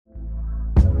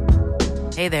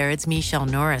Hey there, it's Michelle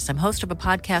Norris. I'm host of a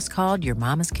podcast called Your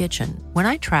Mama's Kitchen. When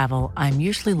I travel, I'm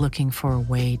usually looking for a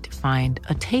way to find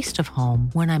a taste of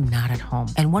home when I'm not at home.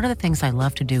 And one of the things I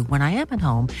love to do when I am at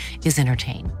home is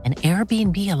entertain. And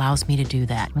Airbnb allows me to do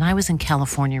that. When I was in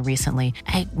California recently,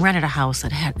 I rented a house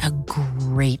that had a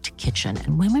great kitchen.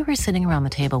 And when we were sitting around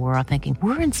the table, we were all thinking,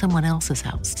 we're in someone else's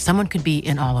house. Someone could be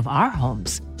in all of our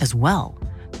homes as well.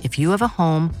 If you have a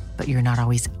home, but you're not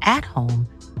always at home,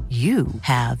 you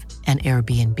have an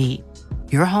Airbnb.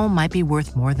 Your home might be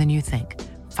worth more than you think.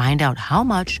 Find out how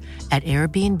much at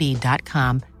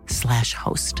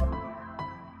airbnb.com/host.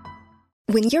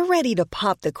 When you're ready to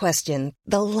pop the question,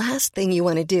 the last thing you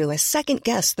want to do is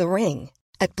second-guess the ring.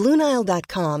 At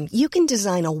BlueNile.com, you can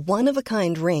design a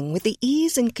one-of-a-kind ring with the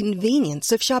ease and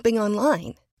convenience of shopping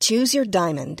online. Choose your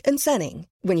diamond and setting.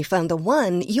 When you find the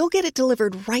one, you'll get it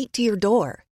delivered right to your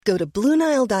door. Go to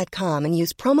BlueNile.com and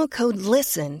use promo code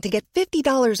LISTEN to get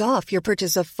 $50 off your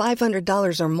purchase of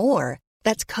 $500 or more.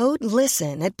 That's code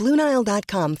LISTEN at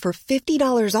BlueNile.com for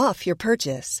 $50 off your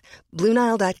purchase.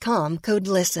 BlueNile.com, code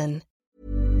LISTEN.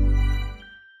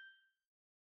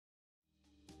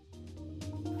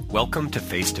 Welcome to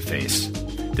Face to Face.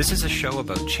 This is a show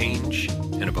about change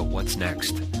and about what's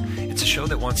next. It's a show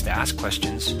that wants to ask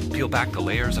questions, peel back the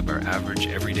layers of our average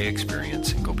everyday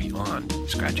experience, and go beyond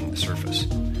scratching the surface.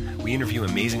 We interview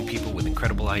amazing people with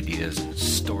incredible ideas and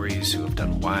stories who have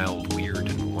done wild, weird,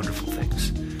 and wonderful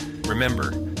things. Remember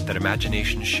that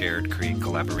imagination shared creates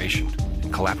collaboration,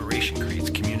 and collaboration creates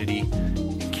community,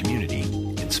 and community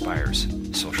inspires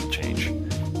social change.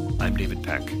 I'm David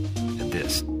Peck, and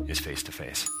this is Face to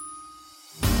Face.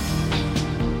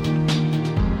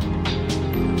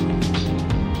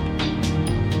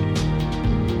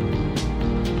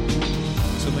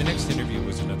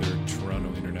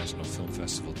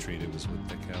 Festival treat. It was with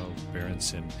Dekal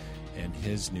Berenson and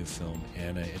his new film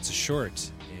Anna. It's a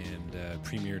short and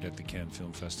premiered at the Cannes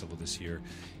Film Festival this year.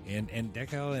 And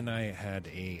Dekal and I had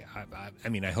I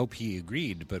hope he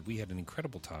agreed, but we had an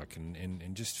incredible talk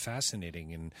and just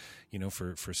fascinating. And, you know,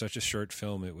 for such a short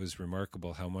film, it was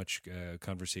remarkable how much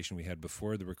conversation we had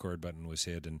before the record button was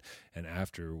hit and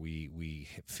after we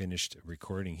finished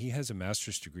recording. He has a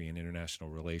master's degree in international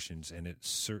relations, and it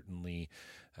certainly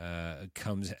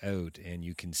comes out, and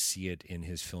you can see it in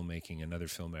his filmmaking. Another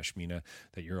film, Ashmina,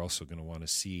 that you're also going to want to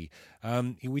see.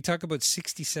 We talk about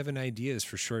 67 ideas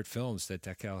for short films that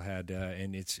Dekal had,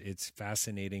 and it's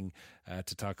fascinating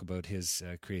to talk about his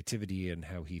creativity and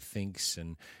how he thinks.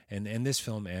 And this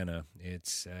film, Anna,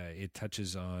 it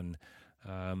touches on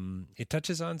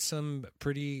some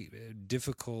pretty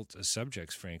difficult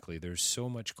subjects, frankly. There's so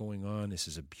much going on. This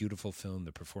is a beautiful film.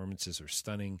 The performances are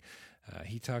stunning.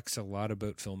 He talks a lot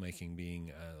about filmmaking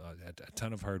being a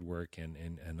ton of hard work and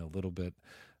a little bit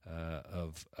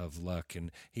of luck.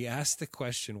 And he asked the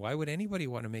question, why would anybody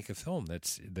want to make a film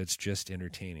that's just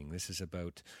entertaining? This is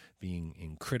about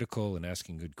being critical and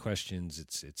asking good questions.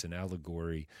 It's an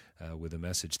allegory with a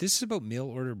message. This is about mail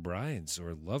order brides,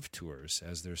 or love tours,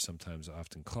 as they're sometimes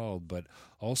often called, but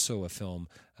also a film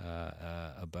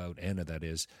about Anna, that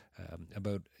is,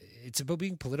 it's about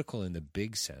being political in the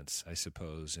big sense, I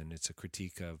suppose, and it's a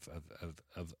critique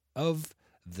of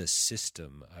the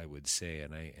system, I would say,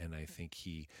 and I think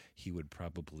he would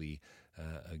probably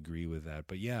agree with that.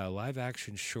 But yeah, a live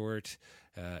action short.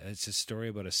 It's a story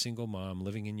about a single mom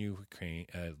living in Ukraine,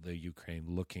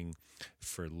 looking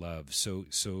for love. So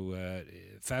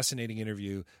fascinating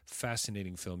interview,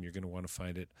 fascinating film. You're going to want to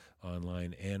find it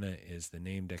online. Anna is the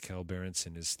name. Dekal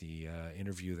Berenson is the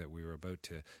interview that we were about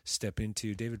to step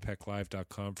into.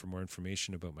 DavidPeckLive.com for more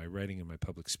information about my writing and my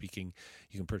public speaking.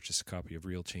 You can purchase a copy of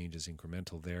Real Change is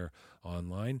Incremental there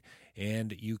online.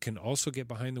 And you can also get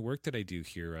behind the work that I do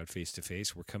here at Face to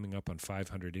Face. We're coming up on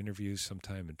 500 interviews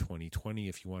sometime in 2020.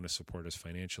 If you want to support us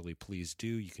financially, please do.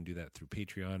 You can do that through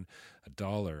Patreon.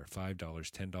 $1, $5,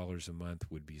 $10 a month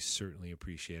would be certainly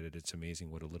appreciated. It's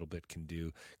amazing what a little bit can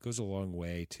do. It goes a long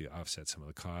way to offset some of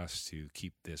the costs to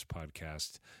keep this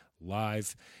podcast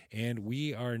live. And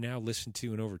we are now listened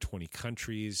to in over 20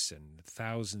 countries and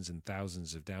thousands of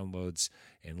downloads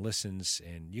and listens,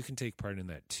 and you can take part in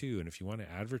that too. And if you want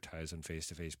to advertise on Face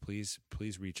to Face, please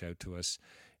reach out to us,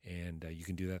 and you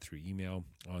can do that through email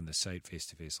on the site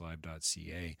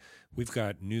facetofacelive.ca. We've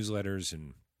got newsletters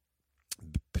and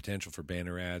potential for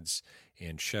banner ads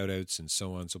and shout outs and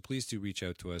so on. So please do reach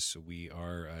out to us. We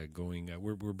are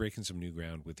we're breaking some new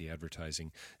ground with the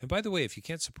advertising. And by the way, if you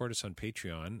can't support us on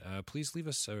Patreon, please leave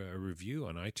us a review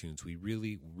on iTunes. We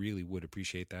really, really would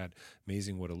appreciate that.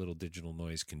 Amazing what a little digital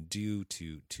noise can do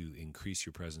to increase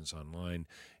your presence online.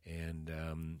 And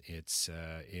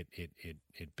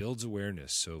it builds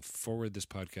awareness. So forward this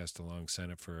podcast along,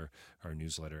 sign up for our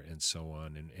newsletter and so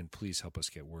on. And please help us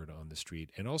get word on the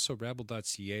street. And also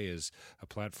Rabble.ca is a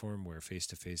platform where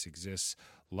Face-to-Face exists.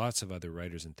 Lots of other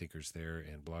writers and thinkers there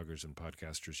and bloggers and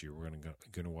podcasters you're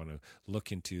going to want to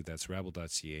look into. That's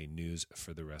Rabble.ca, news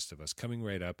for the rest of us. Coming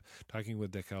right up, talking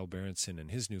with Dekal Berenson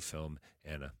and his new film,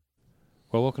 Anna.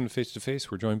 Well, welcome to Face to Face.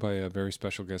 We're joined by a very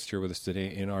special guest here with us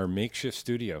today in our makeshift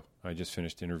studio. I just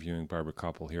finished interviewing Barbara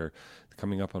Koppel here,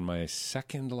 coming up on my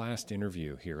second last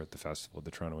interview here at the festival,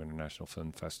 the Toronto International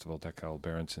Film Festival. Dekal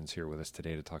Berenson's here with us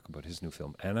today to talk about his new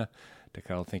film, Anna.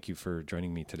 Dekal, thank you for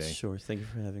joining me today. Sure, thank you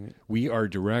for having me. We are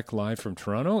direct live from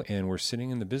Toronto, and we're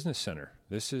sitting in the business center.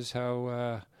 This is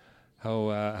how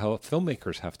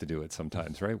filmmakers have to do it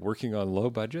sometimes, right? Working on low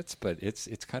budgets, but it's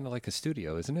kind of like a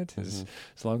studio, isn't it? As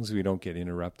long as we don't get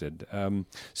interrupted.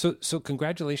 So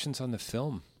congratulations on the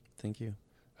film. Thank you.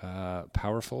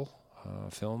 Powerful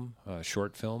film,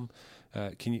 short film.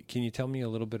 Can you tell me a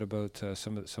little bit about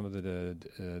some of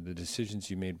the decisions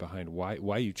you made behind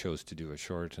why you chose to do a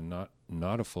short and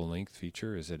not a full length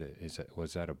feature?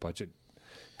 Was that a budget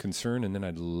concern? And then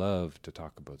I'd love to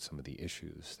talk about some of the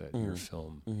issues that your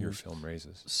film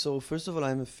raises. So first of all,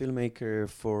 I'm a filmmaker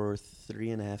for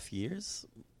 3.5 years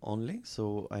only.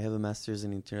 So I have a master's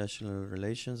in international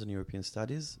relations and European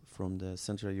studies from the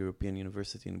Central European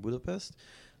University in Budapest.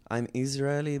 I'm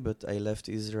Israeli, but I left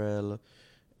Israel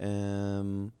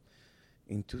in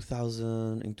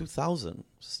 2000,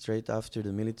 straight after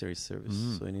the military service.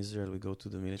 So in Israel, we go to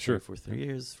the military for 3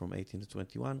 years, from 18 to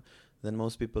 21. Then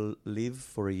most people leave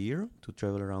for a year to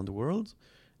travel around the world,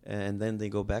 and then they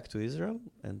go back to Israel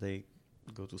and they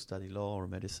go to study law or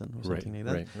medicine or something like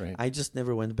that. Right. I just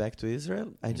never went back to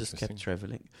Israel. I just kept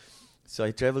traveling. So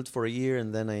I traveled for a year,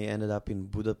 and then I ended up in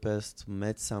Budapest,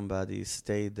 met somebody,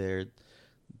 stayed there,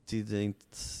 did the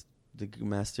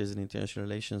master's in international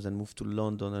relations, and moved to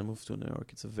London and moved to New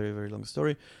York. It's a very, very long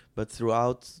story. But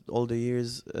throughout all the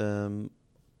years,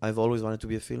 I've always wanted to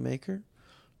be a filmmaker.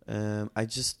 I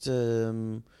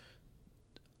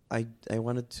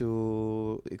wanted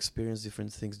to experience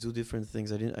different things, do different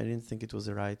things. I didn't think it was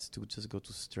right to just go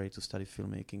straight to study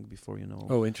filmmaking before,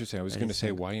 Oh, interesting. I was going to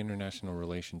say, why international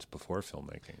relations before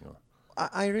filmmaking?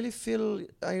 I really feel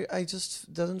I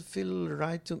just doesn't feel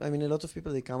right to. I mean, a lot of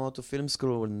people, they come out of film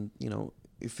school and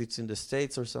if it's in the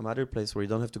States or some other place where you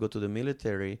don't have to go to the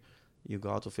military. You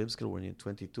go out of film school when you're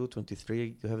 22,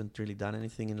 23, you haven't really done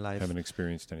anything in life. Haven't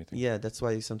experienced anything. Yeah, that's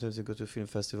why sometimes you go to a film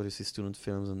festival, you see student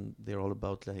films, and they're all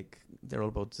about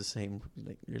the same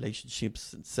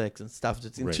relationships and sex and stuff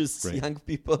that interests young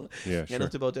people. Yeah, sure.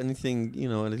 Not about anything,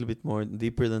 a little bit more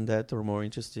deeper than that, or more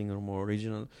interesting or more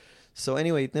original. So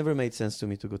anyway, it never made sense to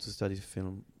me to go to study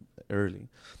film early.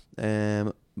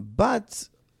 But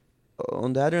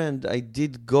on the other hand, I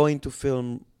did go into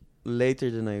film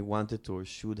later than I wanted to or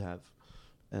should have.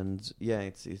 And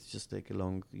it's just like a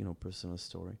long, personal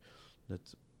story that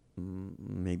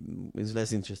maybe is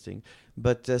less interesting.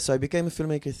 But so I became a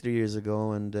filmmaker 3 years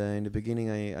ago, and in the beginning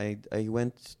I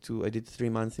did 3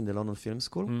 months in the London Film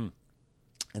School,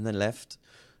 and then left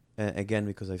again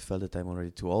because I felt that I'm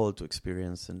already too old to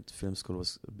experience, and film school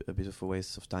was a bit of a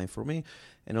waste of time for me.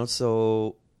 And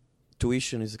also,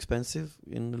 tuition is expensive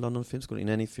in the London Film School, in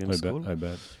any film school. I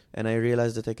bet. And I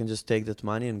realized that I can just take that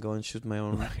money and go and shoot my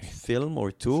own film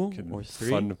or two or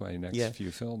three. Fund my next few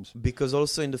films. Because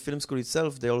also in the film school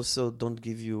itself, they also don't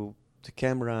give you the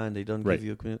camera and they don't give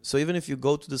you... So even if you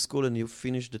go to the school and you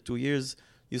finish the 2 years,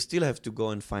 you still have to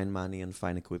go and find money and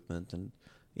find equipment. And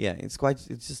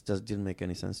it just didn't make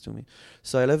any sense to me.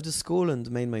 So I left the school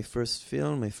and made my first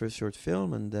short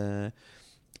film,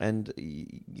 and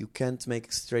you can't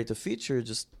make straight a feature,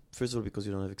 just first of all because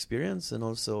you don't have experience, and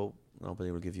also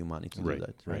nobody will give you money to do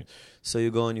that. Right. So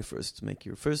you go and you make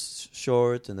your first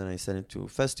short, and then I sent it to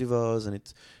festivals, and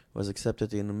it was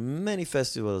accepted in many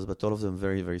festivals, but all of them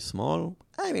very, very small.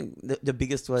 I mean, the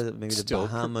biggest was maybe Still the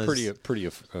Bahamas. Pretty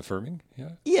affirming, yeah.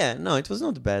 Yeah, no, it was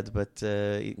not bad, but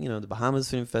the Bahamas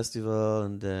Film Festival,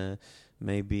 and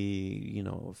maybe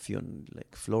a few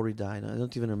like Florida. I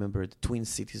don't even remember the Twin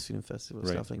Cities Film Festival,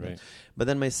 stuff like that. But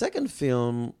then my second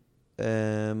film,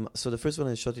 so the first one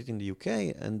I shot it in the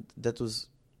UK, and that was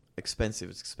expensive.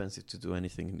 It's expensive to do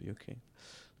anything in the UK.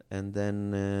 And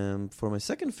then for my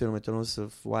second film, I told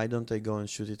myself, why don't I go and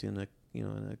shoot it in a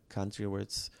country where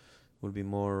it will be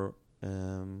more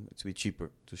It's a bit cheaper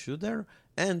to shoot there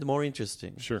and more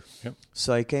interesting. Sure. Yep.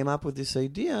 So I came up with this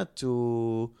idea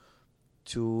to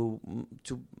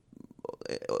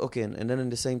okay, and then at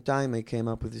the same time I came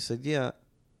up with this idea,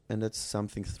 and that's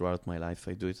something throughout my life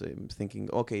I do it. I'm thinking,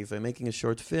 okay, if I'm making a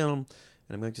short film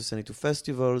and I'm going to send it to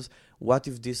festivals, what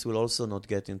if this will also not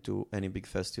get into any big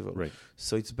festival? Right.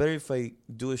 So it's better if I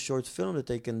do a short film that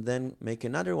I can then make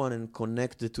another one and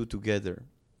connect the two together.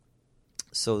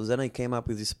 So then I came up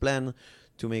with this plan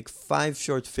to make 5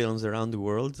 short films around the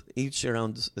world, each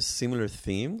around a similar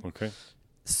theme. Okay.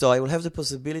 So I will have the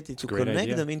possibility to a great connect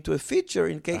idea. them into a feature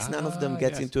in case none of them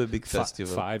gets yes. into a big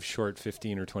festival. 5 short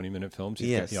 15 or 20-minute films.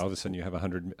 Yes. All of a sudden you have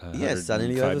 100. Yes,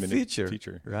 suddenly you have a 105-minute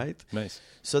feature, right? Nice.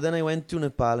 So then I went to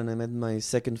Nepal and I made my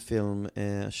second film,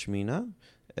 Ashmina,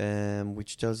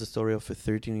 which tells the story of a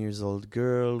 13-year-old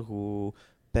girl who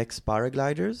packs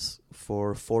paragliders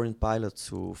for foreign pilots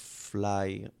who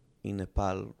fly in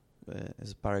Nepal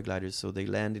as paragliders. So they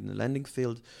land in the landing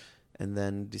field, and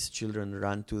then these children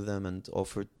run to them and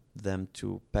offer them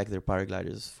to pack their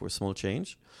paragliders for small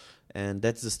change. And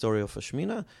that's the story of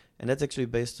Ashmina. And that's actually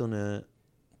based on a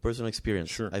personal experience.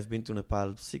 Sure. I've been to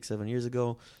Nepal 6-7 years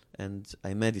ago, and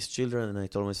I met these children, and I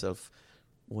told myself,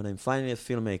 when I'm finally a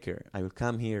filmmaker, I will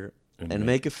come here and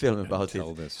make a film about tell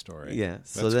it. this story. Yeah.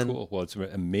 That's So then, cool. Well, it's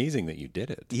amazing that you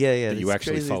did it. Yeah. That you it's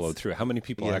actually crazy. followed through. How many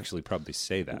people Yeah. actually probably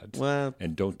say that Well,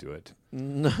 and don't do it?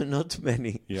 no, not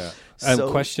many. Yeah. So-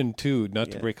 Question 2,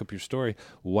 not to Yeah. break up your story,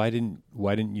 why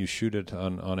didn't you shoot it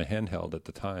on a handheld at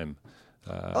the time?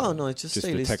 Oh no, it's just just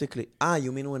the tech- stylistically.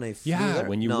 You mean when I flew Yeah, there?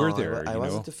 when you No, were there, I you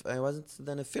wasn't. know? I wasn't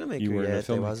then a filmmaker You weren't yet.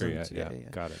 a I filmmaker wasn't. yet. Yeah.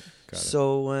 Got it.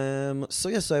 So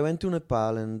I went to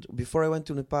Nepal, and before I went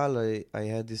to Nepal, I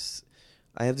have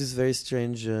this very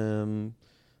strange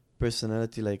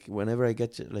personality. Like whenever I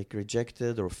get like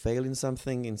rejected or fail in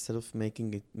something, instead of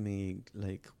making it me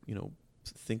like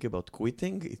think about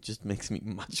quitting, it just makes me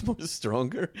much more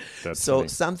stronger. That's So funny.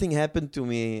 something happened to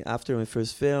me after my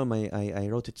first film. I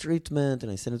wrote a treatment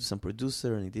and I sent it to some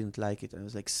producer, and he didn't like it. I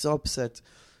was like so upset,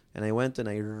 and I went and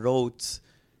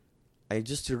I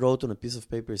just wrote on a piece of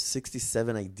paper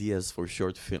 67 ideas for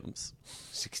short films.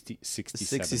 67.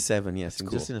 67, yes, That's in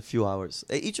cool. just in a few hours.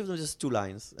 Each of them just 2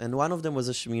 lines, and one of them was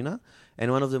Ashmina,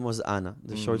 and one of them was Anna,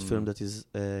 the short film that is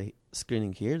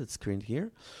screened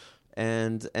here.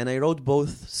 And I wrote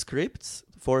both scripts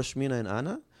for Ashmina and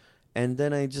Anna, and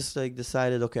then I just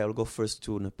decided, okay, I'll go first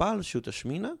to Nepal, shoot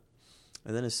Ashmina,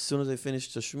 and then as soon as I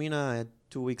finished Ashmina, I had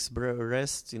 2 weeks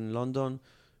rest in London,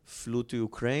 flew to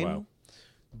Ukraine, Wow.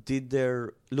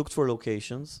 looked for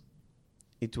locations.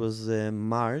 It was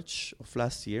March of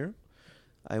last year.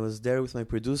 I was there with my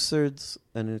producers,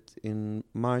 and in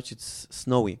March it's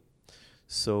snowy.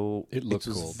 So It looked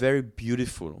was cold. very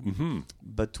beautiful. Mm-hmm.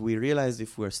 But we realized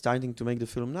if we're starting to make the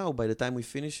film now, by the time we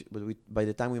finish, by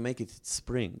the time we make it, it's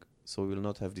spring. So we will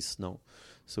not have this snow.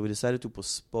 So we decided to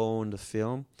postpone the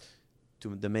film,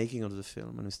 to the making of the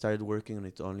film. And we started working on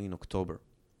it only in October.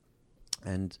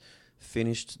 And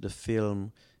finished the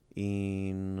film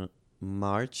in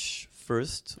March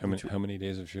 1st. How many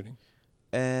days of shooting?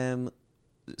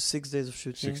 6 days of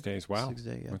shooting. 6 days. Wow. 6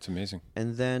 days, yeah. That's amazing.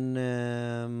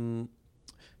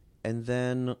 And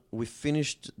then we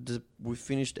finished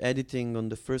editing on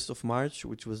the 1st of March,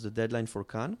 which was the deadline for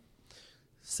Cannes.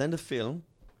 Send the film.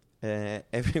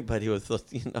 Everybody was thought,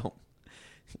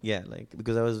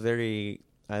 because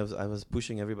I was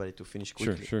pushing everybody to finish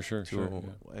quickly. Sure.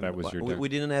 Yeah. That was your We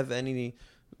didn't have any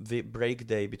break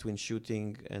day between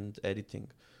shooting and editing.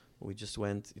 We just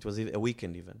went. It was a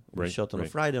weekend even. We shot on a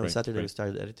Friday. On Saturday we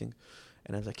started editing.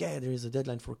 And I was like, yeah, there is a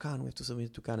deadline for Cannes. We have to submit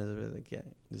it to Cannes. And I was like, yeah,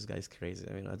 this guy's crazy.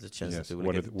 I mean, I had the chance Yes. to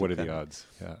What are the Cannes. odds?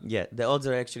 Yeah. Yeah, the odds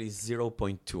are actually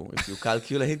 0.2 if you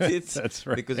calculate it. That's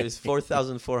right. Because there's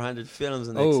 4,400 films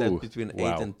and they Oh, accept between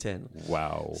wow. 8 and 10.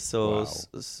 Wow. So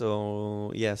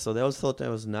they all thought I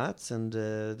was nuts, and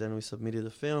then we submitted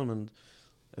the film, and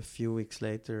a few weeks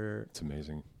later, It's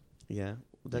amazing. yeah,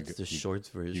 that's the short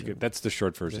version. That's the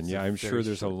short version. That's Yeah, a I'm sure very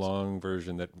there's a short. long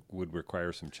version that would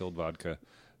require some chilled vodka.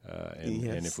 And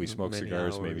Yes, if we smoke many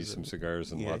cigars, maybe hours some and-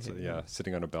 cigars and yeah, lots of yeah.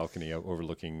 sitting on a balcony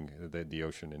overlooking the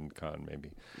ocean in Cannes,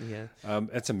 maybe. Yeah.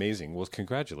 That's amazing. Well,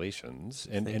 congratulations,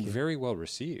 and Thank you. very well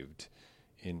received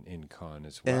in Cannes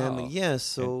as well.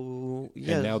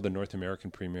 And now the North American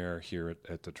premiere here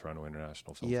at the Toronto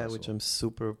International Film Festival. which I'm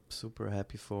super, super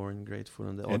happy for and grateful,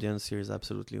 and the audience here is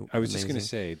absolutely I was just going to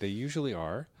amazing. say, they usually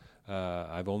are.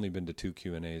 I've only been to 2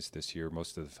 Q&As this year.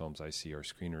 Most of the films I see are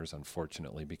screeners,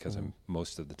 unfortunately, because I'm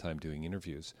most of the time doing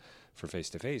interviews. for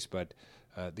face-to-face, but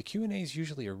the Q&As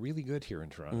usually are really good here in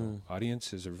Toronto.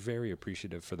 Audiences are very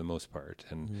appreciative for the most part.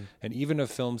 And even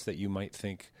of films that you might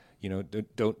think,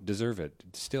 don't deserve it,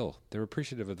 still, they're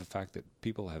appreciative of the fact that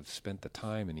people have spent the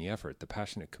time and the effort, the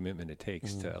passionate commitment it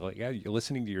takes to, you're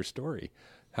listening to your story.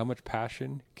 How much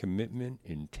passion, commitment,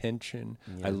 intention.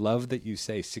 Yeah. I love that you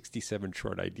say 67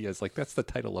 short ideas. Like, that's the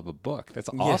title of a book. That's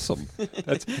awesome.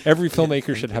 That's every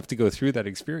filmmaker should have to go through that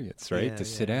experience, right? To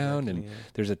sit down and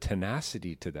there's a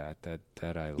tenacity to that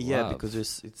I love. Yeah, because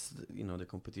it's the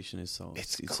competition is so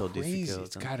it's so difficult.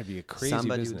 It's got to be a crazy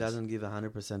somebody business. who doesn't give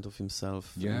 100% of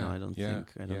himself. I don't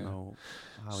know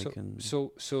how he can.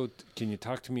 So can you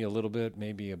talk to me a little bit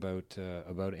maybe about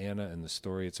Anna and the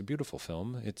story? It's a beautiful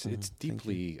film. It's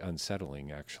deeply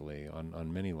unsettling, actually,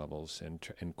 on many levels,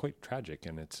 and quite tragic,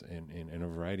 and it's in a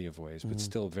variety of ways, but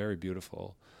still very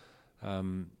beautiful.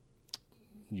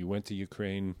 You went to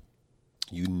Ukraine.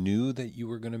 You knew that you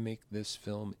were going to make this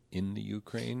film in the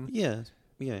Ukraine? Yeah.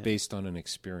 Based on an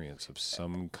experience of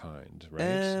some kind,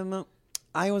 right?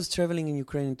 I was traveling in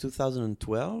Ukraine in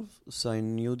 2012, so I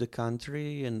knew the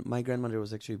country, and my grandmother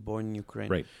was actually born in Ukraine.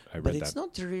 Right, I read that.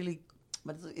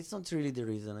 But it's not really the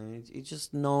reason. I mean, it's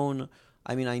just known.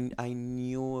 I mean, I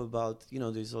knew about,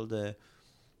 there's all the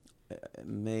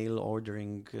mail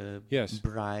ordering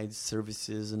bride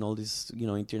services and all this,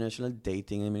 international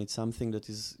dating. I mean, it's something that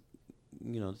is,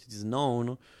 it is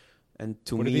known. And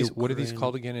to me, what are these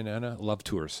called again in Anna? Love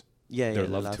tours. Yeah, they're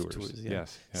love tours.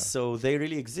 Yes. Yeah. So they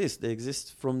really exist. They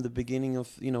exist from the beginning of,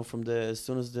 as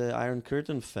soon as the Iron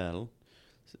Curtain fell.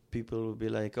 People will be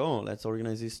like, oh, let's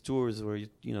organize these tours where you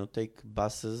take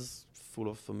buses full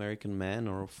of American men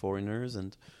or foreigners,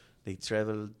 and they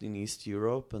travel in East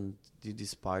Europe and did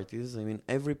these parties. I mean,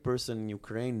 every person in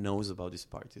Ukraine knows about these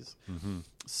parties.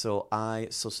 So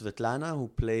Svetlana, who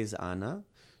plays Anna,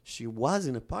 she was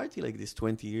in a party like this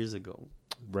 20 years ago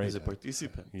as a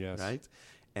participant, right?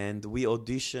 And we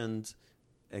auditioned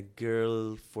a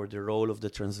girl for the role of the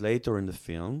translator in the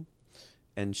film,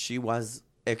 and she was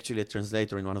actually a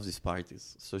translator in one of these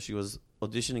parties. So she was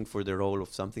auditioning for the role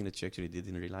of something that she actually did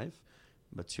in real life,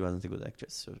 but she wasn't a good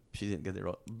actress, so she didn't get the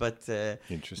role. But yeah,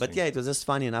 it was just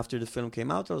funny. And after the film came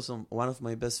out, also one of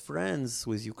my best friends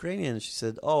who is Ukrainian, she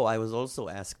said, oh, I was also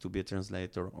asked to be a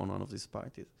translator on one of these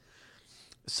parties.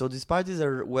 So these parties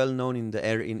are well known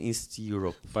in East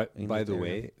Europe. But by the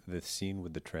way, the scene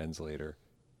with the translator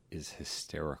is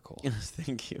hysterical. Yes,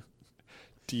 thank you.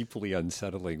 Deeply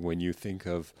unsettling when you think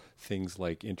of things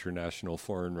like international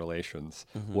foreign relations.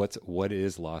 What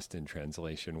is lost in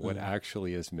translation? What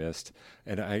actually is missed?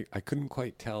 And I couldn't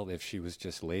quite tell if she was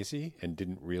just lazy and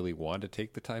didn't really want to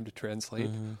take the time to translate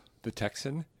the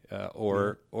Texan.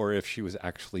 Or if she was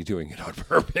actually doing it on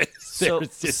purpose.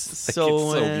 It's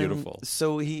so beautiful.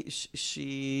 So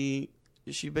she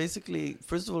basically,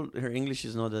 first of all, her English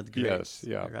is not that great. Yes,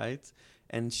 yeah. Right?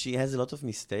 And she has a lot of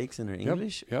mistakes in her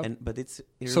English. Yep. But it's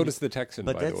so does the Texan,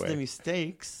 by the way. But that's the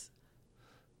mistakes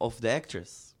of the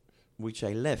actress, which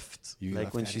I left.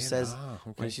 When she says,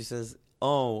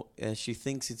 she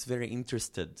thinks it's very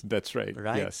interested. That's right.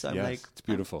 Right? Yes, so I'm like, it's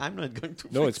beautiful. I'm not going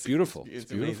to. No, it's beautiful. It's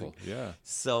beautiful. Amazing. Yeah.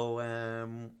 So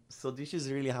this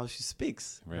is really how she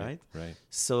speaks, right? Right.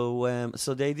 So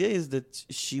the idea is that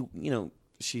she,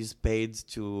 she's paid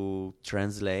to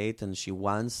translate, and she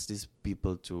wants these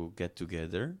people to get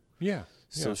together. Yeah.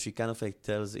 So she kind of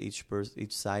tells each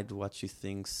side what she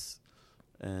thinks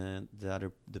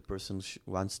the person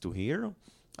wants to hear,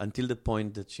 until the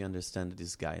point that she understands that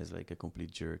this guy is like a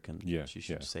complete jerk, and she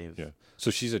should save. Yeah.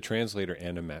 So she's a translator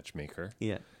and a matchmaker.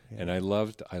 Yeah. And I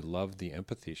loved the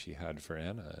empathy she had for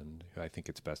Anna, and I think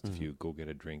it's best if you go get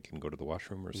a drink and go to the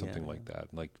washroom or something like that.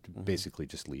 Like basically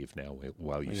just leave now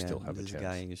while you still have a chance. This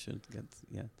guy you should get.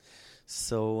 Yeah.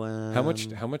 So how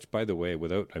much? By the way,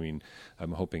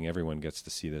 I'm hoping everyone gets to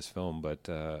see this film, but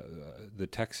the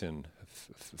Texan,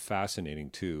 fascinating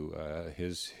too.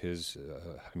 It's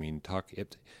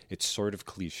sort of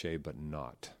cliche, but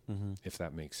not, if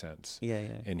that makes sense. Yeah.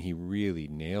 And he really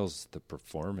nails the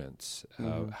performance.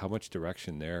 How much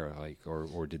direction there,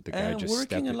 or did the guy just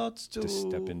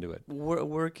step into it?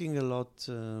 Working a lot.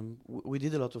 We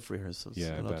did a lot of rehearsals.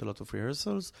 Yeah, a lot of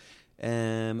rehearsals.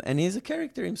 And he's a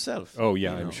character himself. Oh,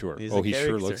 yeah, I'm sure. He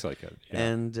sure looks like it. Yeah.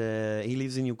 And he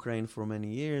lives in Ukraine for many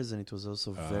years, and it was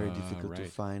also very difficult to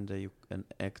find an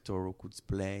actor who could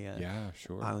play.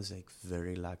 Sure. I was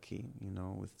very lucky,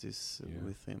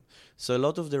 with him. So a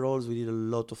lot of the roles, we did a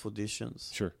lot of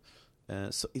auditions. Sure.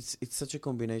 So it's such a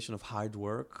combination of hard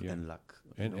work and luck.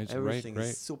 And it's everything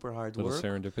is super hard work.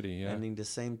 Serendipity, yeah. And in the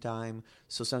same time,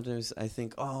 so sometimes I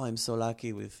think, I'm so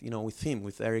lucky with him,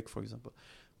 with Eric, for example.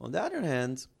 On the other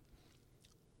hand,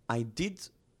 I did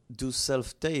do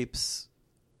self-tapes.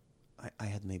 I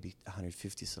had maybe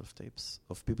 150 self-tapes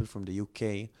of people from the UK.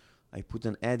 I put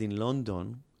an ad in London.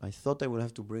 I thought I would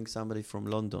have to bring somebody from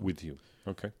London with you.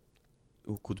 Okay.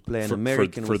 Who could play an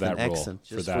American with an role, accent,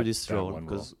 just for this role.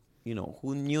 Because,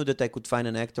 who knew that I could find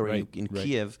an actor in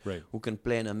Kiev who can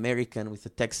play an American with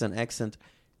a Texan accent?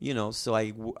 So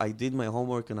I did my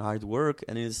homework and hard work,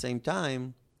 and at the same time,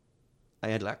 I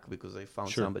had luck because I found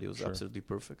somebody who was absolutely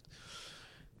perfect.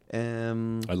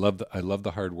 I love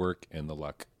the hard work and the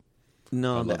luck.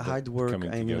 No, the hard work.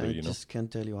 I mean, I just can't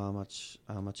tell you how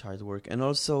much hard work. And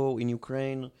also in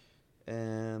Ukraine,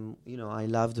 I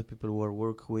love the people who I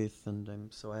work with, and I'm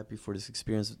so happy for this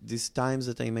experience. These times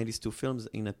that I made these 2 films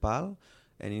in Nepal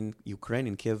and in Ukraine,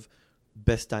 in Kiev,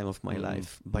 best time of my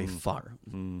life by far.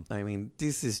 I mean,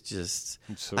 this is just.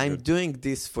 I'm doing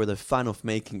this for the fun of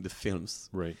making the films.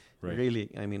 Right. Really,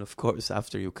 I mean, of course,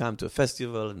 after you come to a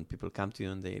festival and people come to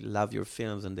you and they love your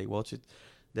films and they watch it.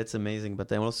 That's amazing,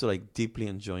 but I'm also deeply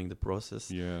enjoying the process.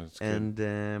 Yeah, it's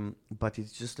good. But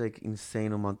it's just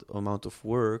insane amount of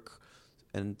work,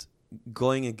 and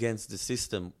going against the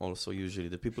system. Also, usually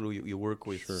the people who you work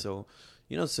with. Sure. So,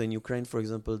 so in Ukraine, for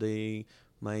example,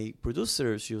 my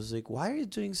producer, she was like, "Why are you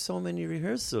doing so many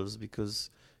rehearsals? Because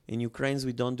in Ukraine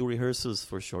we don't do rehearsals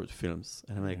for short films."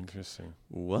 And I'm like, interesting.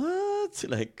 What?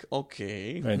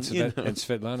 Okay. And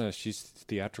Svetlana, she's a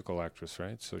theatrical actress,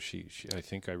 right? So she I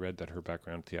think I read that her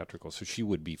background theatrical, so she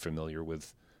would be familiar with.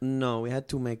 No, we had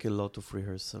to make a lot of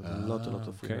rehearsals, a lot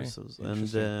of rehearsals,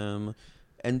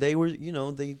 and they were,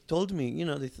 they told me,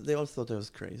 they all thought I was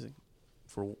crazy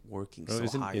for working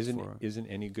hard. Isn't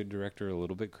any good director a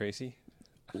little bit crazy?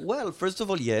 Well, first of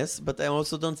all, yes, but I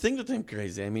also don't think that I'm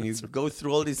crazy. I mean, you go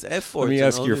through all this effort. Let me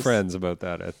ask your friends about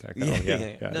that.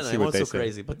 Yeah. No, I'm also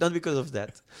crazy, but not because of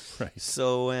that. Right.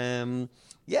 So, and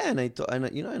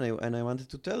I wanted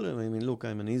to tell them. I mean, look,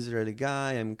 I'm an Israeli guy.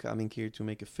 I'm coming here to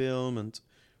make a film, and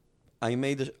I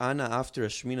made Anna after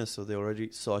Ashmina, so they already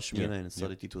saw Ashmina and saw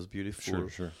that it was beautiful.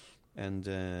 Sure. And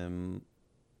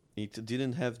it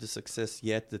didn't have the success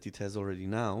yet that it has already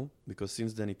now, because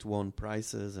since then it won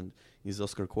prizes and is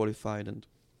Oscar qualified, and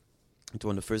it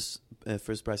won the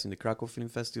first prize in the Krakow Film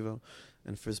Festival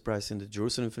and first prize in the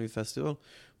Jerusalem Film Festival.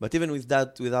 But even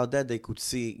without that, they could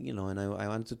see, and I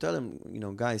wanted to tell them,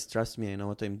 guys, trust me, I know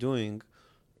what I'm doing.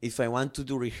 If I want to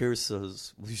do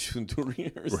rehearsals, we should do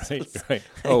rehearsals. Right.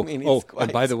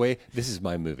 And by the way, this is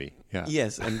my movie. Yeah.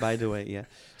 Yes, and by the way, yeah.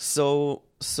 So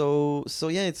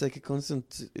yeah, it's like a constant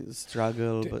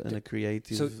struggle and a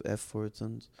creative effort.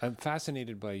 And I'm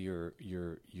fascinated by your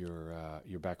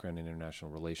background in international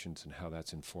relations and how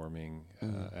that's informing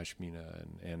Ashmina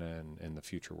and Anna and the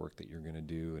future work that you're going to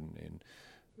do. And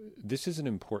this is an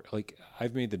important,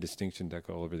 I've made the distinction,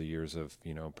 Deco, over the years of,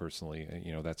 personally,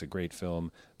 that's a great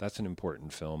film, that's an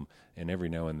important film, and every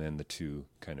now and then the two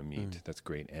kind of meet. That's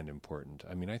great and important.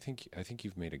 I mean, I think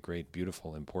you've made a great,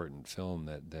 beautiful, important film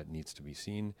that needs to be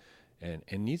seen and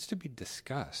needs to be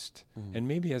discussed. And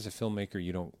maybe as a filmmaker,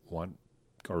 you don't want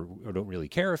or don't really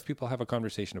care if people have a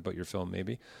conversation about your film,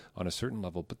 maybe on a certain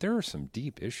level, but there are some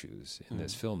deep issues in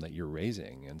this film that you're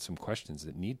raising and some questions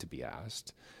that need to be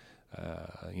asked.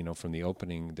 From the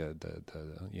opening,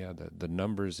 the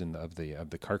numbers of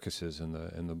the carcasses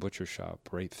in the butcher shop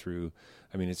right through.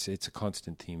 I mean, it's a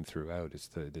constant theme throughout. It's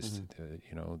the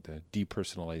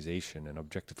depersonalization and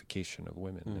objectification of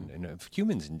women and of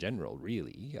humans in general,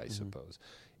 really, I suppose.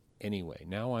 Anyway,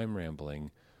 now I'm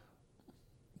rambling.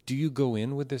 Do you go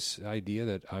in with this idea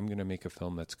that I'm going to make a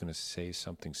film that's going to say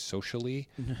something socially?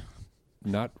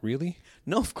 Not really?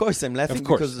 No, of course. I'm laughing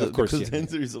because the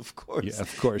answer is of course. Yeah,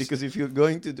 of course. Because if you're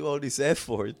going to do all this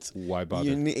effort, why bother?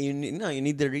 You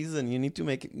need the reason. You need to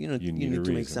make you need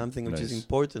to make something which is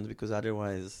important, because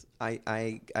otherwise,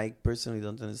 I personally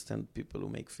don't understand people who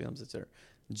make films that are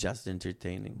just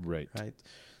entertaining. Right.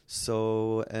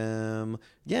 So and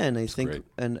I think great.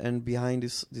 and behind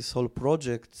this whole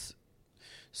project,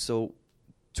 so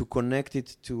to connect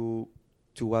it to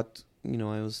what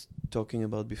I was talking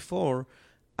about before,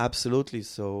 absolutely.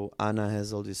 So Anna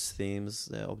has all these themes,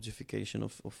 the objectification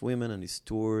of women and these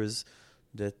tours,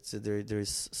 that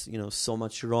there's so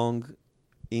much wrong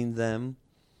in them.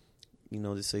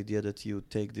 This idea that you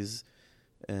take these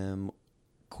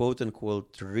quote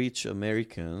unquote rich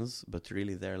Americans, but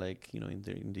really they're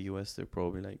in the US they're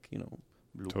probably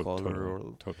blue collar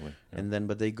totally. Yeah. And then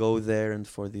but they go there, and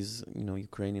for these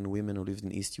Ukrainian women who lived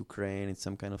in East Ukraine, it's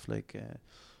some kind of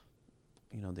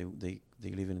they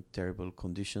live in terrible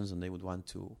conditions and they would want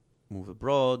to move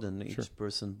abroad, and each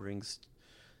person brings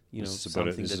This is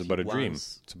something about a dream.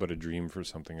 wants. It's about a dream for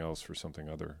something else, for something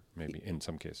other, maybe in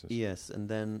some cases. Yes, and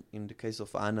then in the case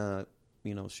of Anna,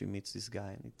 she meets this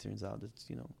guy, and it turns out that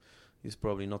he's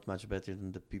probably not much better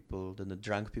than the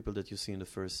drunk people that you see in the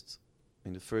first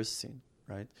scene,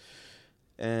 right?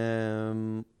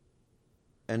 And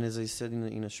as I said,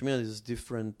 in Ashmina, there's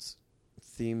different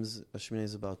themes. Ashmina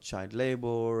is about child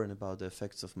labor and about the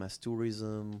effects of mass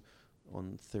tourism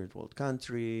on third world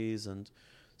countries, and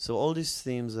so all these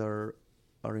themes are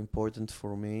important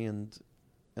for me, and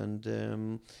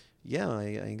I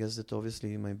guess that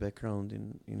obviously my background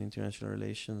in international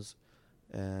relations,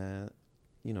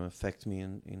 affect me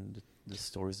in the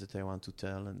stories that I want to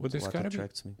tell and what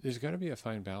attracts me. There's got to be a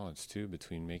fine balance too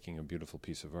between making a beautiful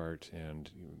piece of art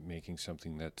and making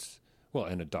something that's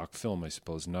and a doc film, I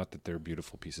suppose. Not that they're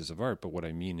beautiful pieces of art, but what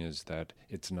I mean is that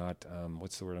it's not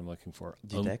what's the word I'm looking for?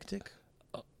 Didactic.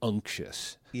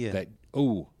 Unctuous. Yeah. That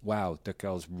that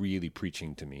guy's really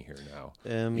preaching to me here now.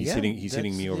 He's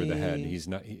hitting me over the head. He's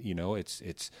not.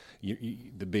 It's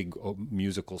the big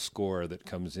musical score that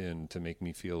comes in to make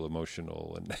me feel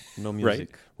emotional and no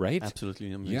music. right?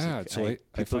 Absolutely no music. Yeah. So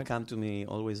people come to me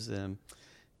always.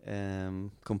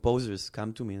 Composers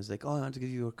come to me and it's like, I want to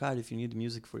give you your card if you need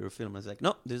music for your film. I was like,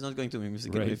 no, there's not going to be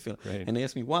music in my film. Right. And they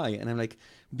ask me why, and I'm like,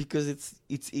 because it's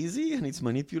easy and it's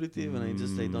manipulative, and I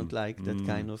don't like that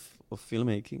kind of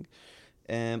filmmaking.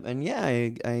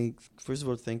 I first of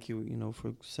all thank you,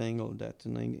 for saying all that,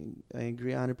 and I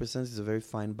agree 100%. It's a very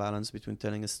fine balance between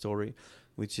telling a story,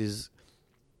 which is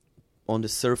on the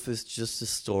surface just a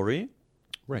story,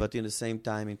 but in the same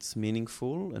time it's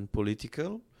meaningful and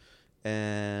political,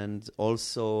 and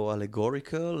also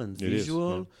allegorical and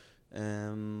visual.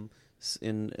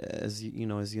 As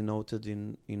you noted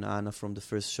in Anna, from the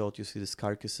first shot, you see these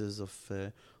carcasses of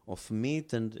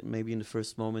meat, and maybe in the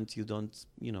first moment you don't,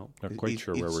 not quite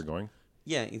sure where we're going.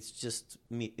 Yeah, it's just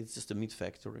meat. It's just a meat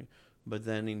factory. But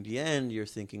then in the end, you're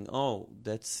thinking,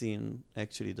 that scene,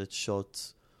 actually, that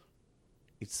shot,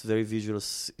 it's very visual.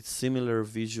 It's similar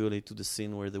visually to the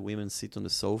scene where the women sit on the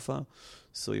sofa.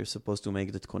 So you're supposed to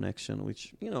make that connection,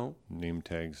 which, name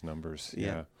tags, numbers.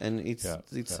 Yeah. And it's.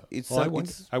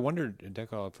 I wondered,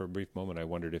 Dekal, for a brief moment, I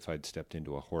wondered if I'd stepped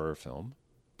into a horror film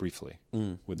briefly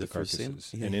with the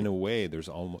carcasses. And in a way, there is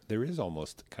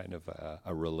almost kind of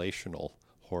a relational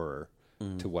horror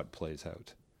to what plays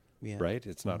out. Yeah. Right?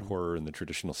 It's not horror in the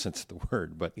traditional sense of the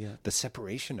word, but the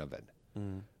separation of it.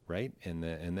 Right? And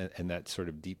that sort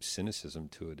of deep cynicism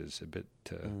to it is a bit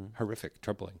horrific,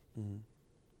 troubling.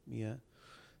 Yeah.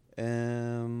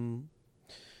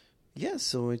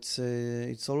 So it's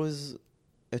always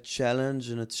a challenge,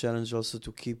 and a challenge also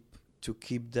to keep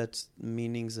that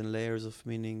meanings and layers of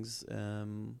meanings,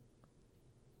 to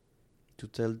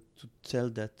tell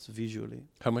that visually.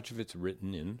 How much of it's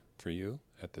written in for you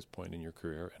at this point in your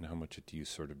career, and how much do you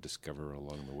sort of discover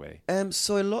along the way?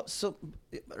 So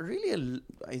really,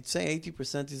 I'd say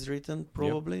 80% is written,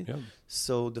 probably. Yeah.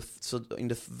 So in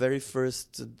the very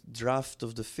first draft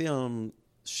of the film,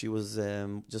 she was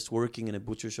just working in a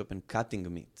butcher shop and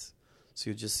cutting meat.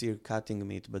 So you just see her cutting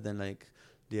meat, but then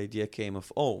the idea came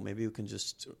of, maybe you can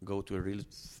just go to a real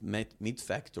meat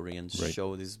factory and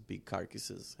show these big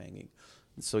carcasses hanging.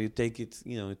 So you take it,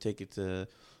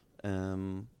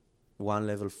 one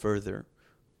level further,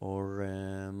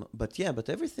 but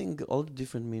everything, all the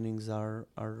different meanings are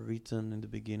written in the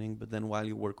beginning. But then while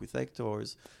you work with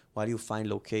actors, while you find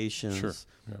locations,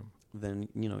 then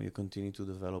you continue to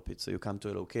develop it. So you come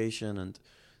to a location and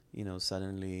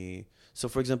suddenly. So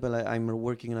for example, I'm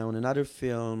working now on another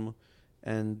film,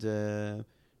 and there's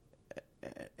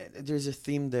a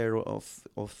theme there of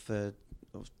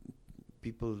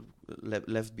people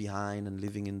left behind and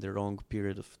living in the wrong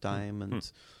period of time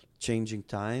and changing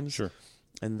times. Sure.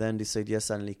 And then this idea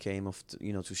suddenly came of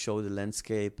to show the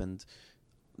landscape, and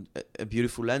a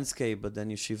beautiful landscape, but then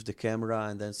you shift the camera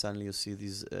and then suddenly you see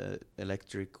these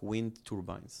electric wind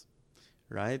turbines,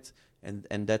 right?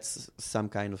 And that's some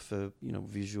kind of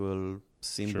visual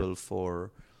symbol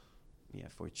for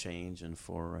change and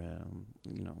for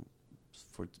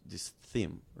this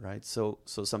theme, right? So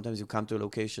sometimes you come to a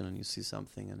location and you see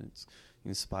something and it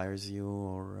inspires you,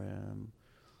 or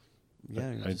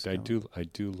I do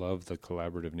love the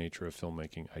collaborative nature of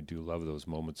filmmaking. I do love those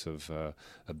moments of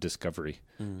discovery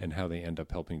and how they end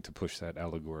up helping to push that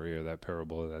allegory or that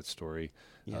parable or that story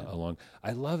along.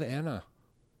 I love Anna.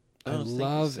 I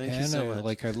love Anna. So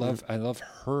I love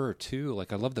her too.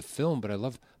 I love the film, but I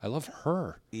love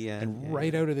her.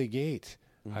 Right out of the gate,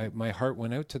 my heart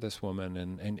went out to this woman,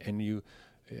 and you,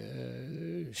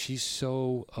 she's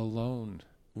so alone.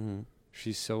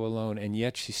 She's so alone, and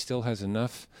yet she still has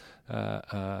enough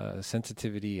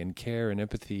sensitivity and care and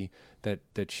empathy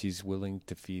that she's willing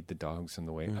to feed the dogs in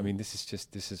the way. I mean,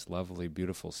 this is lovely,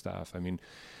 beautiful stuff. I mean,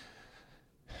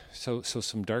 so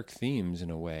some dark themes in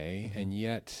a way, and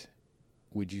yet,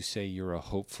 would you say you're a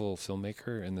hopeful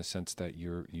filmmaker in the sense that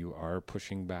you are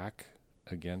pushing back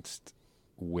against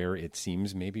where it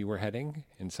seems maybe we're heading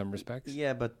in some respects?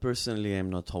 Yeah, but personally,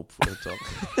 I'm not hopeful at all.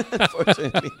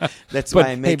 Unfortunately, that's why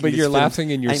I'm making. But you're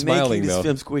laughing and you're smiling, I'm making these though.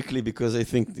 films quickly because I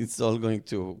think it's all going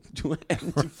to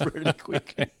end fairly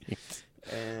quickly.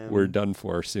 We're done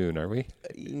for soon, are we?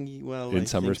 Well, in I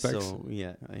some think respects, so.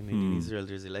 Yeah, I mean, in Israel,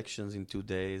 there's elections in 2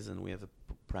 days, and we have a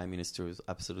prime minister who's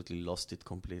absolutely lost it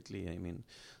completely. I mean,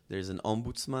 there's an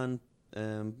ombudsman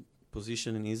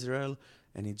position in Israel,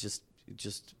 and they just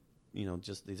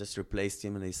replaced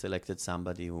him, and they selected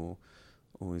somebody who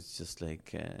is just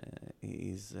like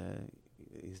he's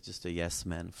just a yes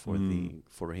man for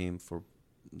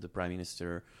the prime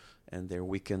minister, and they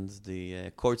weakened the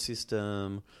court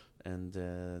system, and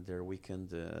they're weakened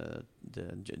the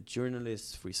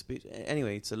journalists, free speech.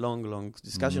 Anyway, it's a long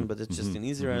discussion, but it's just in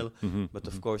Israel. But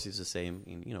of course, it's the same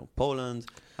in Poland,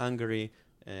 Hungary,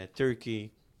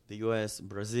 Turkey, the U.S.,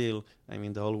 Brazil. I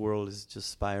mean, the whole world is just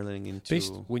spiraling into...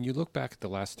 When you look back at the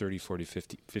last 30, 40,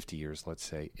 50 years, let's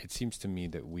say, it seems to me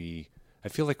that I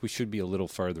feel like we should be a little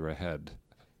farther ahead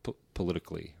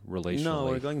politically, relationally. No,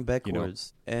 we're going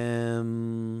backwards.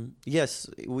 Yes,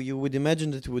 you would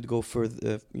imagine that it would go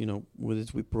further, would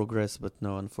it we progress, but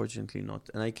no, unfortunately not.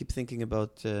 And I keep thinking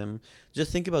about,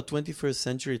 just think about 21st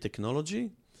century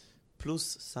technology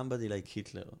plus somebody like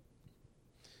Hitler.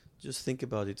 Just think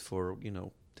about it for,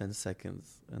 10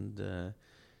 seconds. And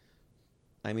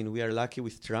I mean, we are lucky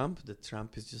with Trump that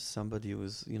Trump is just somebody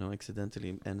who's,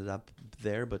 accidentally ended up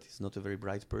there, but he's not a very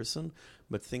bright person.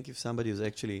 But think if somebody who's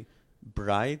actually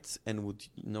bright and would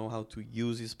know how to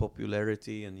use his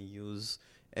popularity and use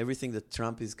everything that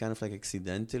Trump is kind of like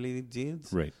accidentally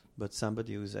did. Right. But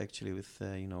somebody who's actually with,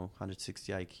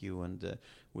 160 IQ and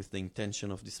with the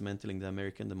intention of dismantling the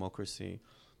American democracy.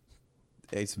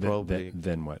 It's probably...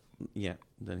 Then what? Yeah,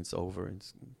 then it's over.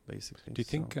 It's basically... Do you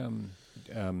think...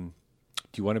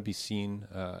 do you want to be seen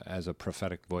as a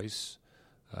prophetic voice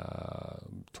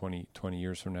 20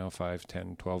 years from now, 5,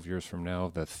 10, 12 years from now?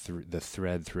 The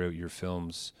thread throughout your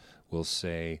films will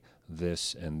say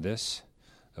this and this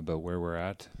about where we're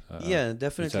at? Yeah,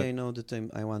 definitely. I know that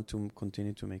I want to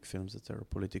continue to make films that are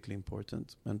politically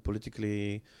important and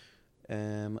politically...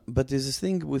 but there's this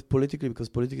thing with politically, because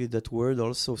politically that word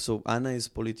also, so Anna is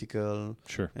political,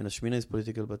 sure, and Ashmina is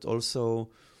political, but also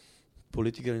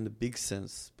political in the big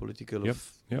sense, political of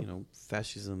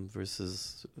fascism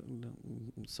versus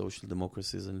social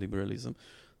democracies and liberalism.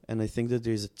 And I think that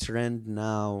there's a trend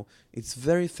now. It's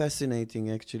very fascinating,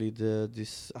 actually,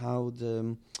 how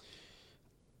the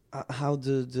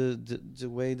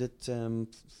way that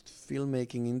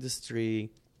filmmaking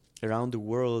industry around the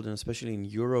world, and especially in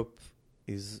Europe,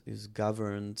 is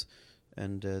governed,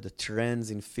 and the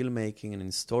trends in filmmaking and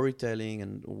in storytelling,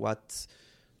 and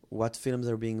what films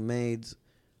are being made,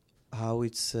 how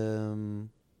it's...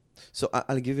 So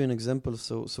I'll give you an example.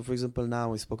 So for example,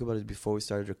 now we spoke about it before we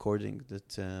started recording, that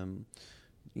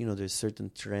there's certain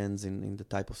trends in the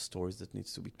type of stories that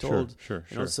needs to be told. Sure.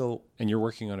 And also, and you're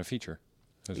working on a feature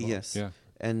as well. Yes. Yeah.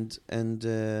 And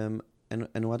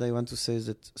what I want to say is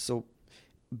that, so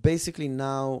basically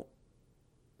now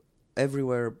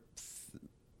everywhere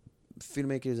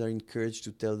filmmakers are encouraged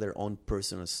to tell their own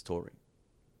personal story,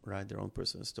 right? Their own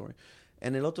personal story.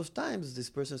 And a lot of times these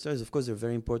personal stories, of course, they're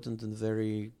very important and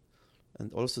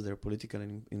also they're political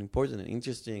and important and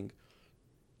interesting,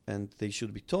 and they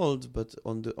should be told. But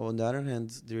on the other hand,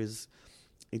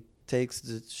 it takes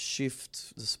the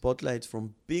spotlight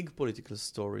from big political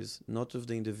stories, not of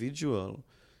the individual,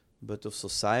 but of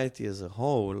society as a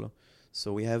whole.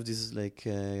 So we have these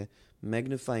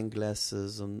magnifying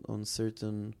glasses on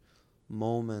certain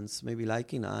moments, maybe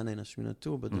like in Anna and Ashmina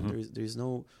too, but there is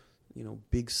no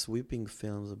big sweeping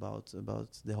films about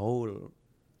the whole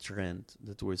trend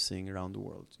that we're seeing around the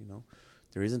world.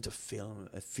 There isn't a film,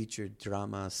 a featured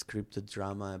drama, scripted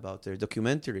drama about their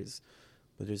documentaries,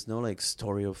 but there's no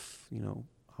story of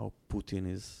how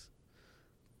Putin is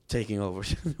taking over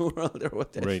the world or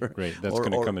whatever. Right. That's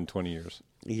going to come in 20 years.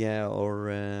 Yeah, or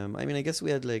I guess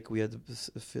we had a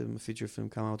feature film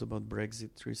come out about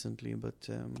Brexit recently, but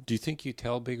do you think you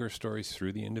tell bigger stories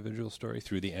through the individual story,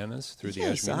 through the Annas, through the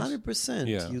Ashminas? Yes, 100%.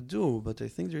 Yeah. You do, but I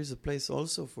think there is a place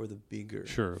also for the bigger,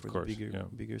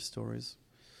 bigger stories.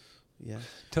 Yeah.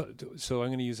 So I'm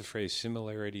going to use the phrase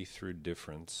similarity through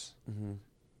difference. Mm-hmm.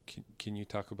 Can you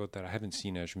talk about that? I haven't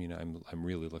seen Ajmina. I'm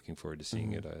really looking forward to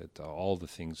seeing it. All the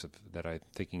things that I'm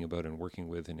thinking about and working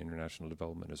with in international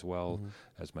development as well,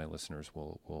 as my listeners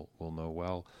will know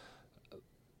well.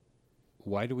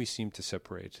 Why do we seem to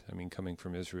separate? I mean, coming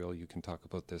from Israel, you can talk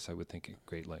about this, I would think, at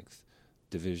great length.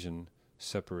 Division,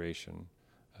 separation.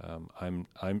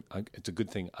 It's a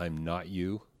good thing I'm not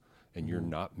you, and you're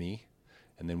not me.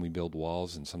 And then we build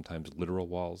walls, and sometimes literal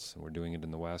walls, and we're doing it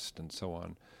in the West, and so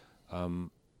on.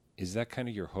 Is that kind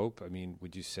of your hope? I mean,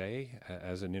 would you say,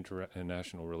 as an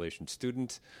international relations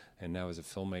student, and now as a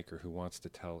filmmaker who wants to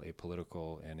tell a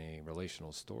political and a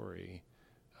relational story,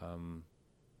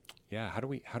 how do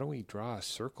we draw a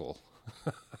circle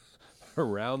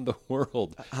around the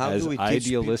world, as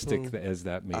idealistic people, as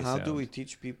that may sound? How do we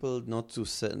teach people not to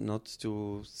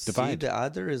divide. See the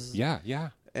other as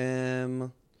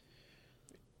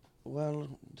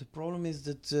well, the problem is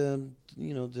that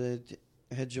the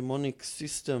hegemonic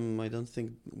system, I don't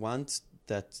think wants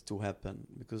that to happen,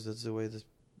 because that's the way that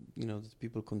that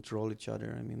people control each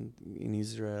other. I mean, in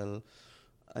Israel,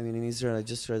 I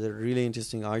just read a really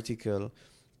interesting article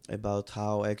about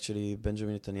how actually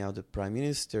Benjamin Netanyahu, the prime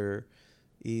minister,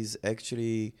 is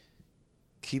actually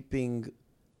keeping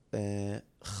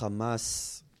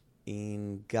Hamas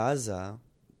in Gaza,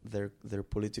 their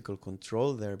political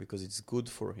control there, because it's good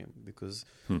for him, because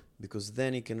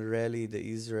then he can rally the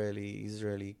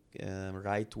Israeli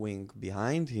right wing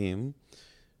behind him,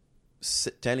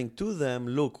 telling to them,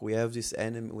 look, we have this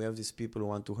enemy, we have these people who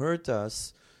want to hurt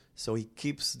us. So he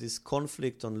keeps this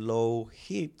conflict on low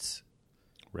heat,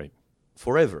 right,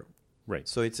 forever. Right.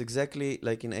 So it's exactly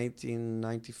like in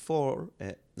 1984,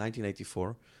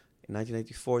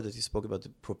 that he spoke about the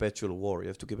perpetual war. You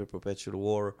have to keep a perpetual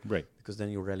war, right? Because then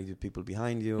you rally the people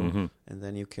behind you, and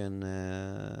then you can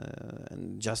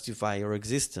and justify your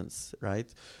existence,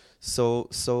 right? So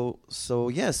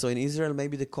in Israel,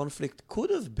 maybe the conflict could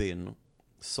have been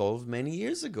solved many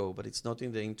years ago, but it's not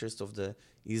in the interest of the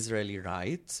Israeli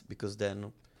right, because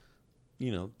then,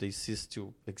 they cease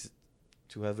to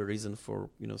have a reason for,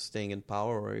 staying in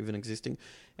power or even existing.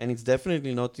 And it's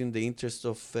definitely not in the interest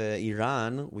of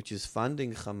Iran, which is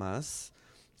funding Hamas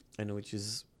and which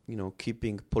is,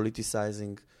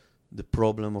 politicizing the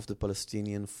problem of the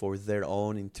Palestinian for their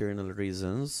own internal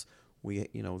reasons. We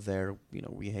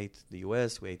hate the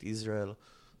US, we hate Israel.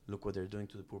 Look what they're doing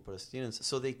to the poor Palestinians.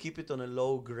 So they keep it on a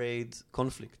low-grade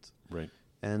conflict. Right.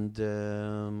 And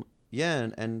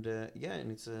and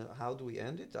it's how do we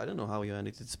end it? I don't know how you end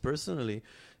it. It's personally,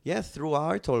 through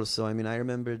art also. I mean, I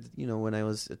remember, when I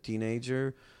was a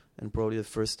teenager, and probably the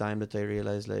first time that I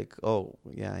realized, like, oh,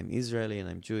 yeah, I'm Israeli and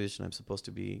I'm Jewish and I'm supposed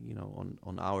to be,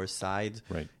 on our side.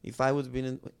 Right. If I would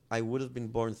have been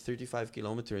born 35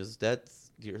 kilometers that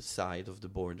side of the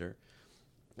border,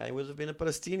 I would have been a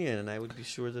Palestinian, and I would be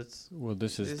sure that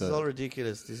this is all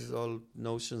ridiculous. This is all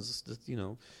notions that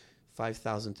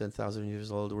 5,000, 10,000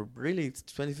 years old. We're really, it's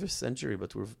 21st century,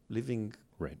 but we're living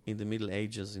in the Middle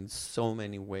Ages in so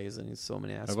many ways and in so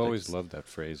many aspects. I've always loved that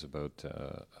phrase about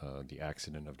the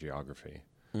accident of geography.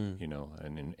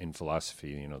 And in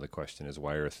philosophy, the question is,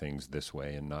 why are things this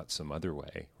way and not some other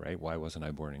way, right? Why wasn't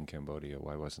I born in Cambodia?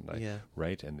 Why wasn't I? Yeah.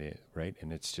 Right? And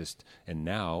it's just, and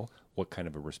now, what kind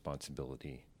of a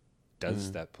responsibility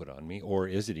does that put on me? Or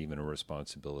is it even a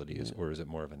responsibility? Or is it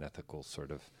more of an ethical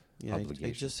sort of obligation?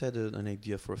 I just had an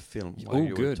idea for a film.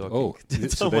 Good.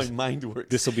 That's how my mind works.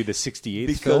 This will be the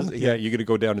 68th film? Yeah, you're going to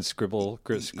go down and scribble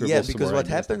Yeah, because what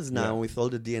happens now with all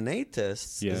the DNA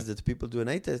tests is that people do a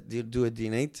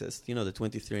DNA test, the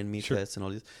 23andMe test and all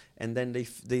this, and then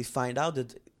they find out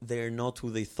that they're not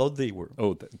who they thought they were.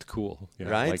 Oh, that's cool. Yeah,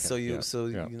 right? Like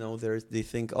they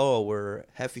think, oh, we're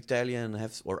half Italian,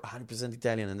 or 100%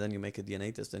 Italian, and then you make a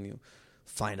DNA test and you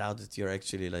find out that you're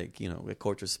actually like, a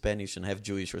quarter Spanish and half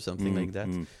Jewish or something like that.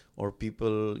 Or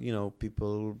people,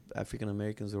 African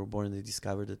Americans who were born and they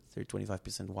discovered that they're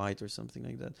 25% white or something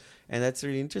like that. And that's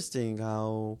really interesting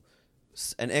how,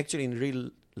 and actually in real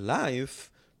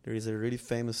life, there is a really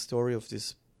famous story of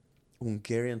this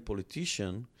Hungarian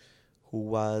politician who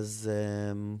was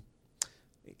in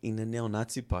a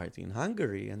neo-Nazi party in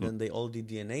Hungary, and then they all did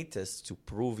DNA tests to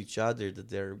prove each other that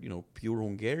they're, pure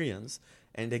Hungarians.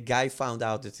 And the guy found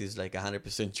out that he's like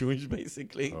 100% Jewish,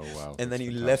 basically. Oh, wow. And then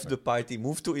he left the party,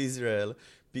 moved to Israel,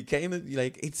 became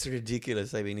it's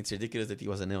ridiculous. I mean, it's ridiculous that he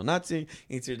was a neo-Nazi.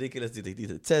 It's ridiculous that they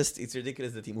did a test. It's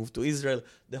ridiculous that he moved to Israel.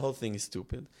 The whole thing is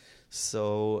stupid.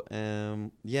 So,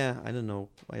 I don't know.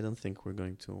 I don't think we're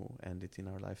going to end it in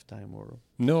our lifetime.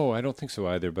 No, I don't think so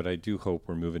either, but I do hope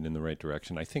we're moving in the right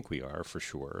direction. I think we are, for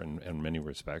sure, in many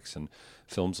respects. And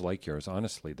films like yours,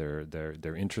 honestly,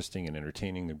 they're interesting and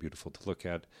entertaining. They're beautiful to look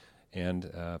at.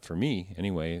 And for me,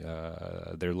 anyway,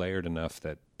 they're layered enough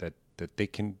that they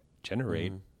can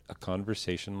generate a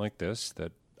conversation like this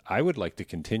that I would like to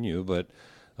continue, but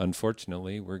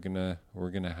unfortunately, we're gonna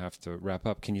have to wrap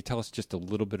up. Can you tell us just a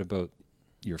little bit about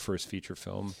your first feature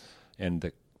film and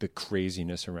the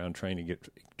craziness around trying to get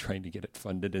it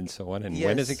funded and so on? And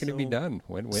when is it going to be done?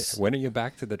 When are you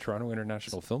back to the Toronto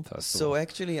International Film Festival? So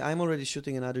actually, I'm already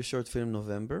shooting another short film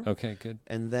November. Okay, good.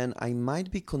 And then I might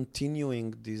be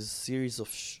continuing this series of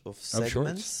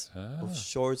segments of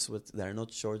shorts. They're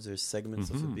not shorts; they're segments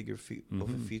of a bigger of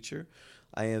a feature.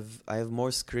 I have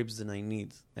more scripts than I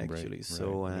need actually.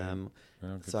 So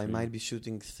I might be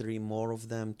shooting 3 more of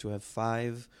them to have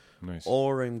 5. Nice.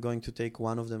 Or I'm going to take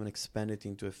one of them and expand it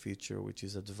into a feature, which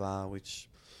is Adva, which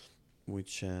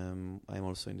I'm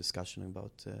also in discussion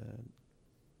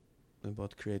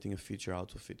about creating a feature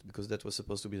out of it, because that was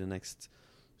supposed to be the next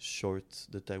short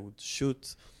that I would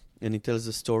shoot, and it tells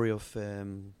the story of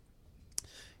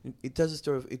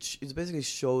it basically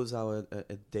shows how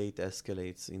a date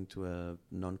escalates into a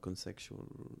non-consensual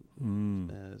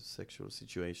sexual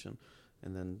situation.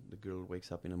 And then the girl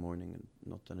wakes up in the morning and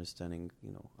not understanding,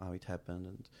 how it happened,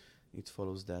 and it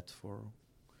follows that for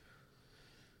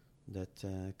that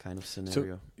kind of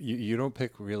scenario. So you don't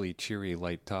pick really cheery,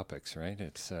 light topics, right?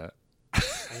 It's I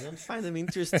don't find them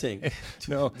interesting.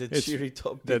 Cheery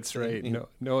topics. That's right.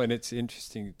 No, and it's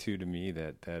interesting too to me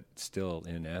that still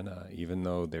in Anna, even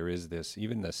though there is this,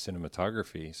 even the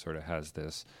cinematography sort of has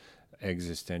this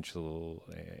existential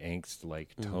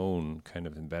angst-like tone kind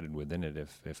of embedded within it,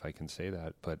 if I can say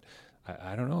that. But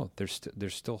I don't know.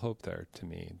 There's still hope there to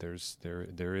me. There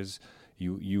is.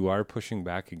 You are pushing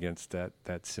back against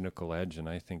that cynical edge, and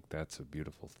I think that's a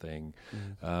beautiful thing.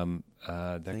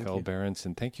 Dekel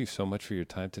Berenson, thank you so much for your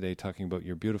time today, talking about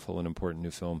your beautiful and important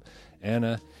new film,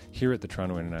 Anna, here at the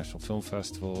Toronto International Film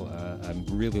Festival. I'm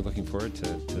really looking forward to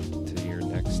your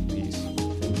next piece.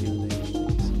 Thank you.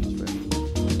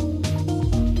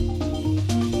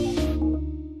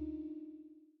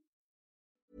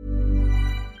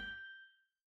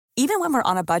 Even when we're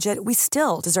on a budget, we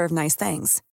still deserve nice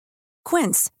things.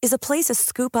 Quince is a place to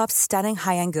scoop up stunning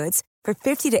high-end goods for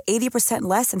 50 to 80%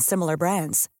 less than similar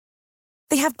brands.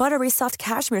 They have buttery soft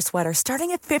cashmere sweaters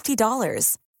starting at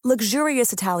 $50,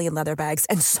 luxurious Italian leather bags,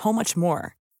 and so much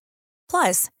more.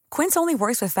 Plus, Quince only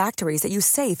works with factories that use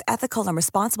safe, ethical, and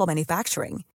responsible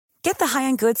manufacturing. Get the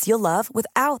high-end goods you'll love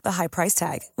without the high price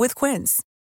tag with Quince.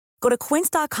 Go to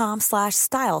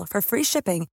quince.com/style for free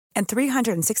shipping and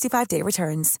 365-day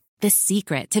returns. The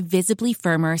secret to visibly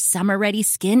firmer, summer-ready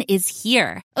skin is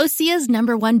here. Osea's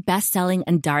 #1 best-selling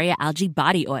Undaria Algae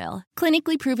Body Oil.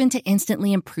 Clinically proven to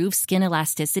instantly improve skin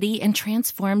elasticity and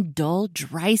transform dull,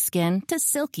 dry skin to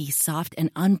silky, soft,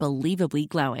 and unbelievably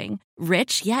glowing.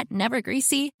 Rich yet never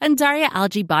greasy, Undaria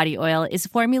Algae Body Oil is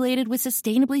formulated with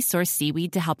sustainably sourced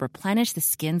seaweed to help replenish the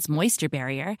skin's moisture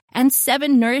barrier, and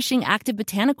 7 nourishing active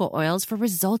botanical oils for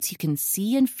results you can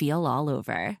see and feel all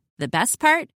over. The best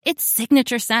part? Its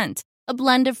signature scent. A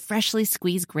blend of freshly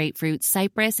squeezed grapefruit,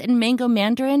 cypress, and mango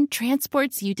mandarin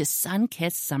transports you to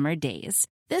sun-kissed summer days.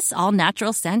 This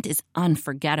all-natural scent is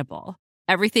unforgettable.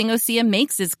 Everything Osea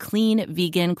makes is clean,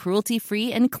 vegan,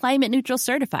 cruelty-free, and climate-neutral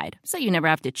certified, so you never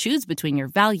have to choose between your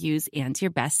values and your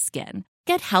best skin.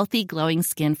 Get healthy, glowing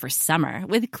skin for summer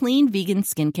with clean, vegan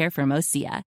skincare from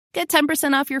Osea. Get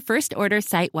 10% off your first order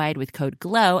site-wide with code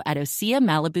GLOW at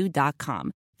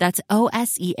OseaMalibu.com. That's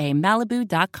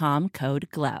OSEAMalibu.com, code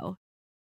GLOW.